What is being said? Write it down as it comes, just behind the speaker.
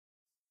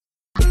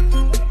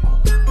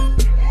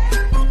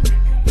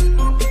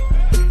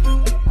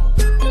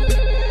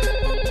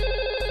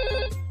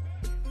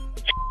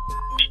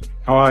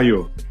How are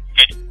you?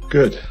 Good.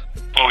 Good.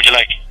 What would you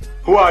like?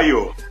 Who are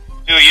you?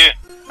 Who are you?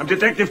 I'm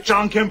Detective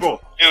John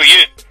Kimball. Who are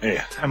you? Hey,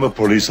 I'm a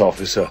police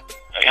officer.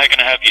 How can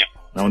I help you?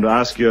 I want to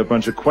ask you a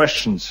bunch of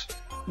questions.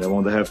 And I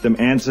want to have them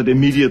answered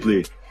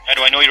immediately. How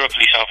do I know you're a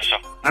police officer?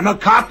 I'm a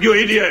cop, you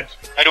idiot!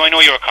 How do I know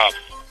you're a cop?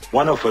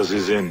 One of us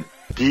is in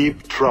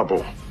deep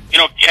trouble. You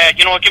know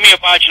what? Give me a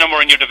badge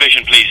number in your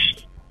division,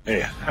 please.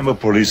 Hey, I'm a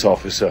police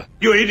officer.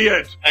 You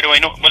idiot! How do I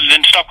know? Well,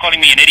 then stop calling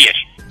me an idiot.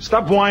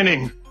 Stop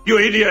whining, you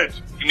idiot!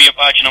 Give me a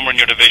badge number in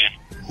your division.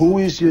 Who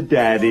is your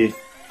daddy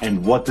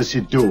and what does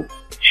he do?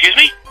 Excuse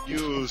me?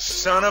 You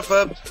son of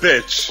a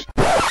bitch.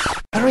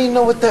 I don't even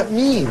know what that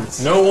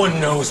means. No one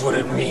knows what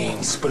it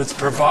means, but it's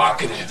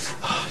provocative.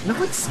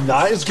 No, it's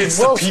not. It gets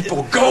the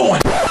people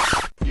going.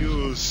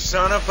 You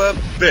son of a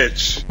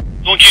bitch.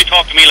 Don't you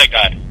talk to me like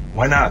that.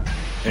 Why not?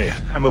 Hey,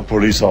 I'm a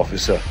police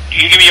officer.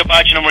 Can you give me a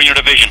badge number in your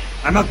division?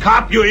 I'm a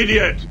cop, you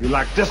idiot! You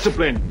lack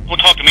discipline. Don't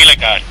talk to me like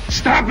that.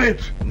 Stop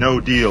it! No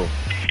deal.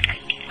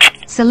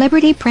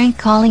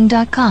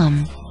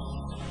 CelebrityPrankCalling.com